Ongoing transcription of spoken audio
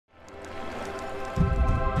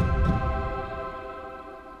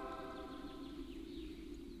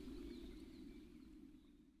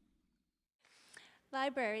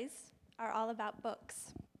Libraries are all about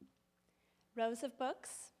books. Rows of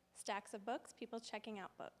books, stacks of books, people checking out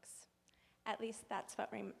books. At least that's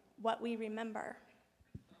what we remember.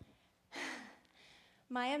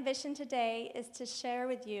 My ambition today is to share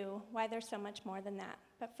with you why there's so much more than that.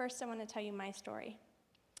 But first, I want to tell you my story.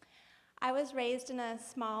 I was raised in a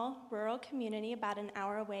small rural community about an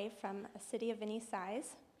hour away from a city of any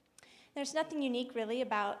size. There's nothing unique really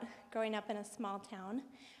about growing up in a small town,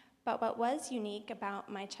 but what was unique about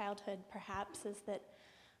my childhood perhaps is that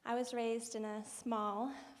I was raised in a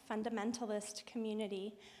small fundamentalist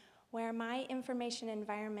community where my information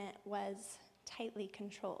environment was tightly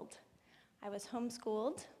controlled. I was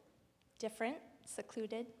homeschooled, different,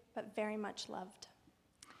 secluded, but very much loved.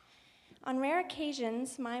 On rare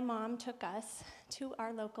occasions, my mom took us to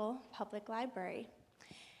our local public library.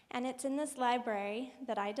 And it's in this library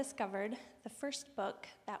that I discovered the first book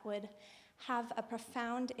that would have a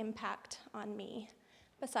profound impact on me,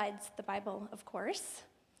 besides the Bible, of course.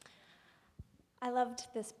 I loved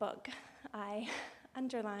this book. I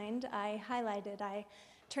underlined, I highlighted, I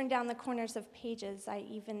turned down the corners of pages, I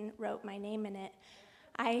even wrote my name in it.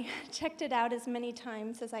 I checked it out as many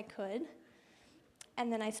times as I could,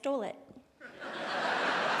 and then I stole it.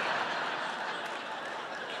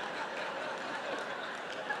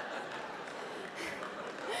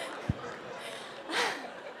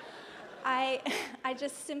 I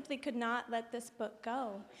just simply could not let this book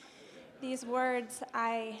go. These words,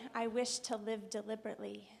 I wish to live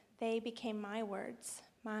deliberately, they became my words,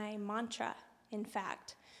 my mantra, in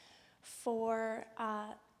fact, for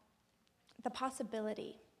the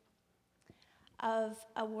possibility of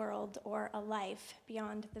a world or a life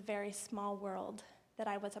beyond the very small world that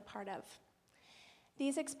I was a part of.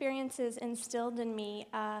 These experiences instilled in me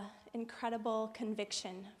an incredible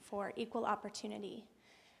conviction for equal opportunity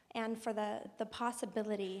and for the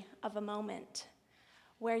possibility of a moment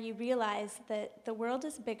where you realize that the world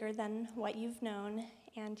is bigger than what you've known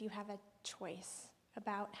and you have a choice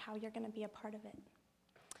about how you're going to be a part of it.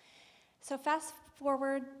 So fast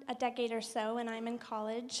forward a decade or so, and I'm in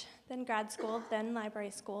college, then grad school, then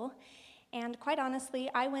library school. And quite honestly,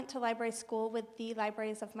 I went to library school with the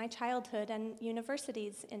libraries of my childhood and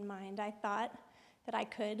universities in mind. I thought that I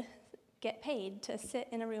could get paid to sit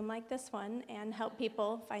in a room like this one and help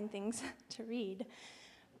people find things to read.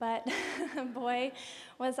 But boy,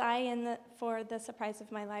 was I in for the surprise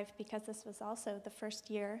of my life, because this was also the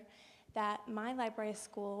first year that my library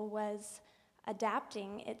school was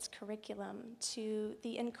adapting its curriculum to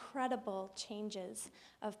the incredible changes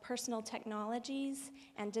of personal technologies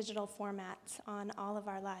and digital formats on all of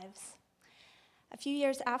our lives. A few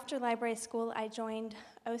years after library school, I joined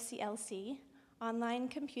OCLC, Online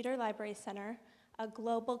Computer Library Center, a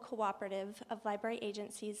global cooperative of library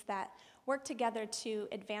agencies that work together to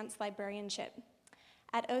advance librarianship.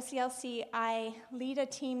 At OCLC, I lead a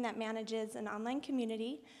team that manages an online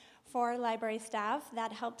community for library staff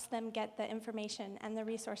that helps them get the information and the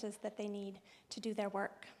resources that they need to do their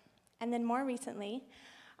work. And then more recently,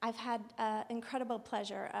 I've had an incredible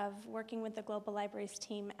pleasure of working with the Global Libraries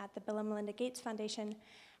team at the Bill and Melinda Gates Foundation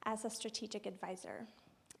as a strategic advisor.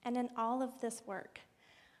 And in all of this work,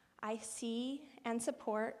 I see and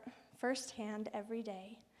support firsthand every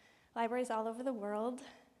day libraries all over the world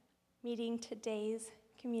meeting today's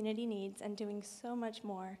community needs and doing so much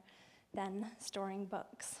more than storing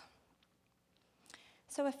books.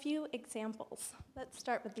 So a few examples. Let's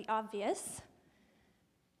start with the obvious.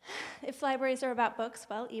 If libraries are about books,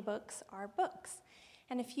 well, ebooks are books.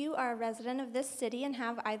 And if you are a resident of this city and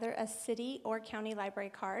have either a city or county library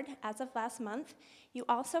card, as of last month, you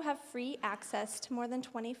also have free access to more than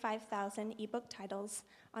 25,000 ebook titles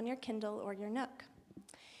on your Kindle or your Nook.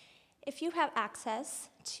 If you have access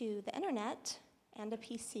to the internet and a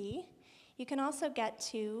PC, you can also get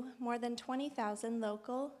to more than 20,000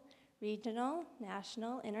 local, regional,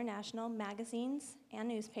 national, international magazines and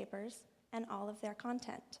newspapers and all of their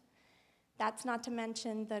content. That's not to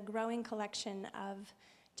mention the growing collection of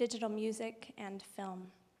digital music and film.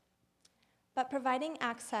 But providing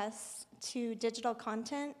access to digital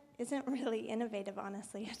content isn't really innovative,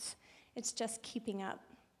 honestly. It's just keeping up.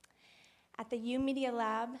 At the U Media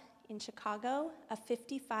Lab in Chicago, a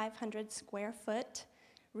 5,500 square foot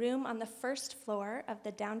room on the first floor of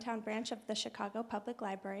the downtown branch of the Chicago Public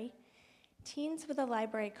Library, teens with a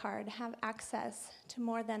library card have access to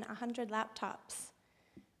more than 100 laptops,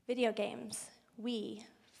 video games, Wii,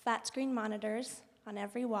 flat screen monitors on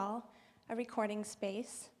every wall, a recording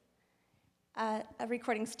space, a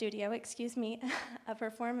recording studio, a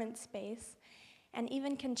performance space, and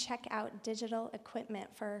even can check out digital equipment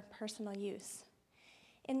for personal use.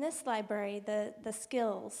 In this library, the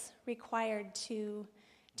skills required to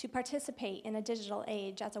participate in a digital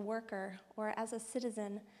age as a worker or as a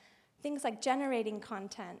citizen, things like generating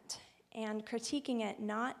content and critiquing it,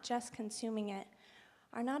 not just consuming it,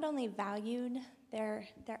 are not only valued, they're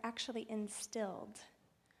actually instilled.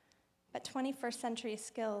 But 21st century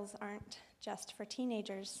skills aren't just for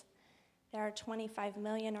teenagers. There are 25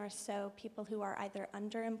 million or so people who are either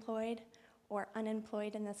underemployed or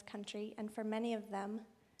unemployed in this country, and for many of them,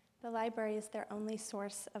 the library is their only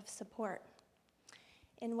source of support.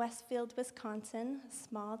 In Westfield, Wisconsin, a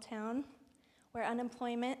small town where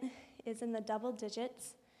unemployment is in the double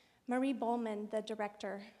digits, Marie Bowman, the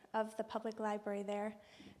director of the public library there,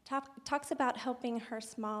 talks about helping her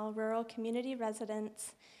small rural community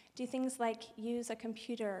residents do things like use a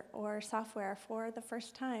computer or software for the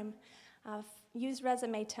first time, use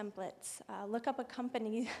resume templates, look up a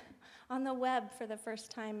company on the web for the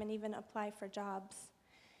first time, and even apply for jobs.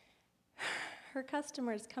 Her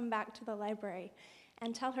customers come back to the library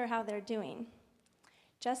and tell her how they're doing.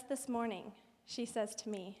 Just this morning, she says to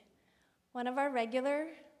me, one of our regular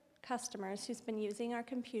customers who's been using our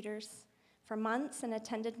computers for months and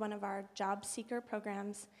attended one of our job seeker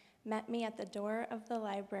programs met me at the door of the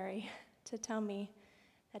library to tell me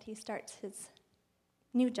that he starts his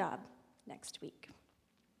new job next week.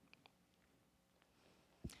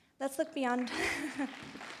 Let's look beyond.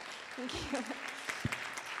 Thank you.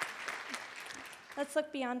 Let's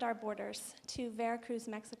look beyond our borders to Veracruz,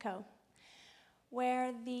 Mexico,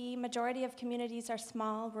 where the majority of communities are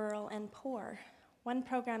small, rural, and poor. One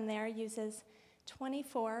program there uses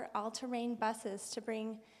 24 all-terrain buses to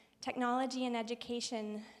bring technology and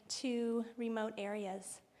education to remote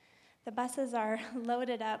areas. The buses are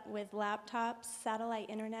loaded up with laptops, satellite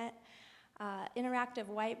internet, interactive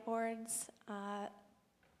whiteboards,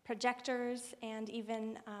 projectors, and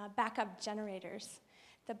even backup generators.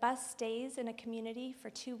 The bus stays in a community for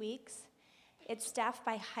 2 weeks. It's staffed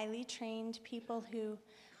by highly trained people who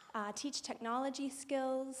teach technology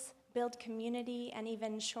skills, build community, and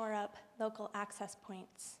even shore up local access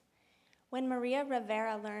points. When Maria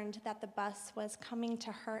Rivera learned that the bus was coming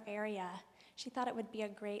to her area, she thought it would be a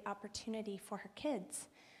great opportunity for her kids,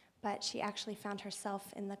 but she actually found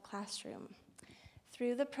herself in the classroom.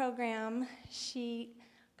 Through the program, she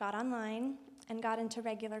got online and got into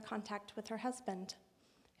regular contact with her husband,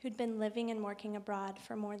 who'd been living and working abroad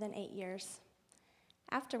for more than 8 years.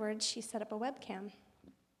 Afterwards, she set up a webcam.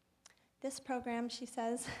 This program, she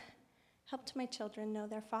says, helped my children know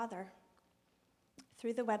their father.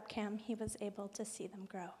 Through the webcam, he was able to see them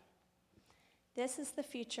grow. This is the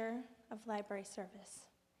future of library service,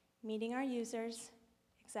 meeting our users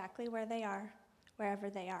exactly where they are, wherever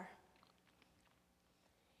they are.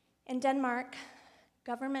 In Denmark,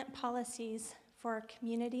 government policies for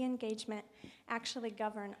community engagement actually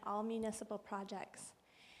govern all municipal projects.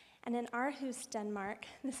 And in Aarhus, Denmark,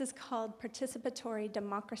 this is called participatory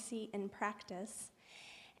democracy in practice,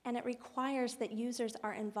 and it requires that users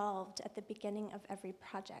are involved at the beginning of every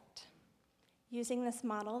project. Using this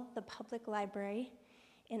model, the public library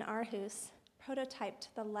in Aarhus prototyped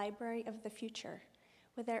the library of the future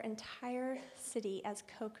with their entire city as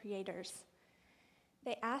co-creators.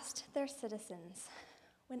 They asked their citizens,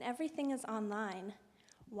 when everything is online,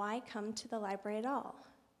 why come to the library at all?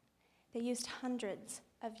 They used hundreds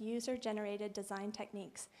of user-generated design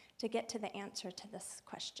techniques to get to the answer to this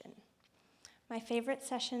question. My favorite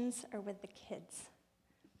sessions are with the kids.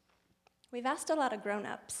 We've asked a lot of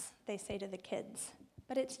grown-ups, they say to the kids,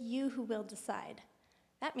 but it's you who will decide.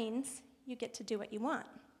 That means you get to do what you want,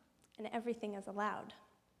 and everything is allowed.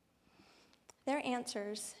 Their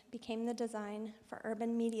answers became the design for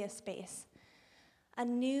Urban Media Space, a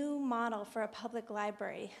new model for a public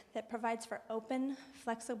library that provides for open,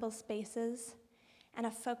 flexible spaces and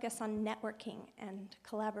a focus on networking and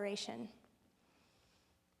collaboration.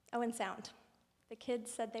 Oh, and sound. The kids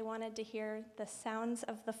said they wanted to hear the sounds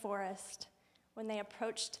of the forest when they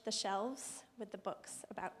approached the shelves with the books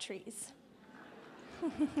about trees.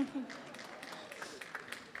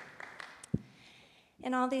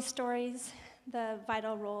 In all these stories, the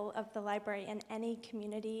vital role of the library in any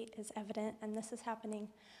community is evident, and this is happening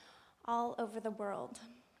all over the world.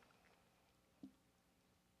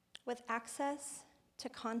 With access to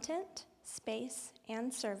content, space,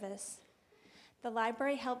 and service, the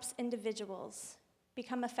library helps individuals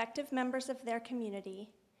become effective members of their community,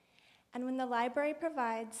 and when the library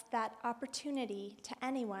provides that opportunity to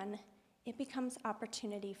anyone, it becomes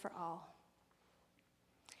opportunity for all.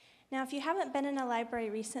 Now, if you haven't been in a library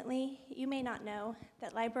recently, you may not know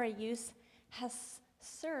that library use has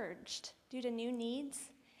surged due to new needs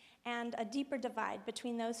and a deeper divide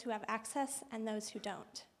between those who have access and those who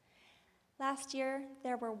don't. Last year,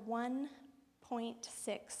 there were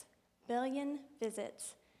 1.6 billion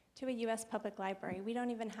visits to a US public library. We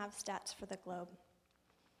don't even have stats for the globe.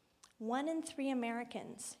 1 in 3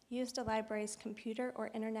 Americans used a library's computer or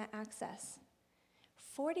internet access.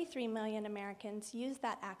 43 million Americans used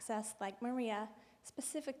that access, like Maria,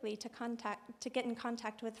 specifically to get in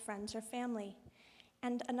contact with friends or family.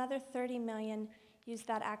 And another 30 million used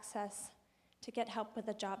that access to get help with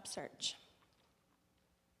a job search.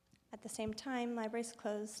 At the same time, libraries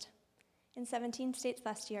closed in 17 states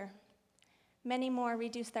last year. Many more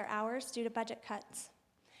reduced their hours due to budget cuts.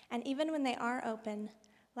 And even when they are open,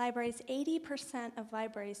 80% of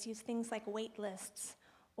libraries use things like wait lists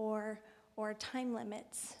or time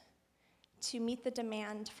limits to meet the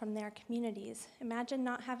demand from their communities. Imagine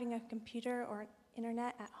not having a computer or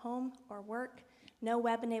internet at home or work, no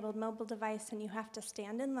web-enabled mobile device, and you have to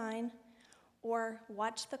stand in line or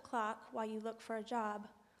watch the clock while you look for a job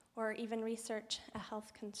or even research a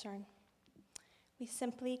health concern. We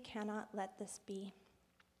simply cannot let this be.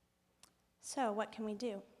 So what can we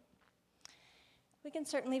do? We can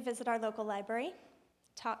certainly visit our local library,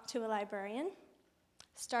 talk to a librarian,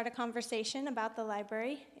 start a conversation about the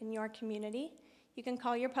library in your community. You can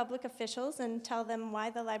call your public officials and tell them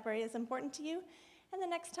why the library is important to you, and the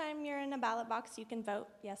next time you're in a ballot box, you can vote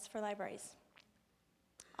yes for libraries.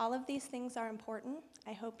 All of these things are important.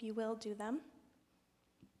 I hope you will do them.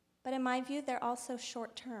 But in my view, they're also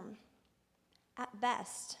short-term. At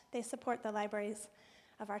best, they support the libraries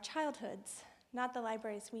of our childhoods, not the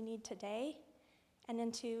libraries we need today and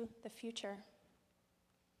into the future.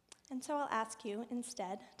 And so I'll ask you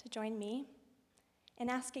instead to join me in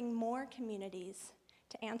asking more communities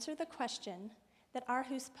to answer the question that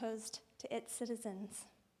Aarhus posed to its citizens.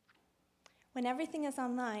 When everything is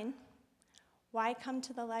online, why come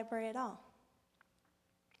to the library at all?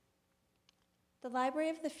 The library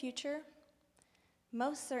of the future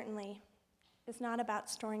most certainly is not about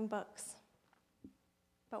storing books.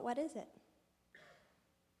 But what is it?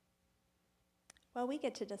 Well, we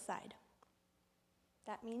get to decide.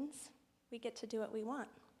 That means we get to do what we want,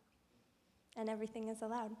 and everything is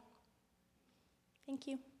allowed. Thank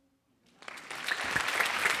you.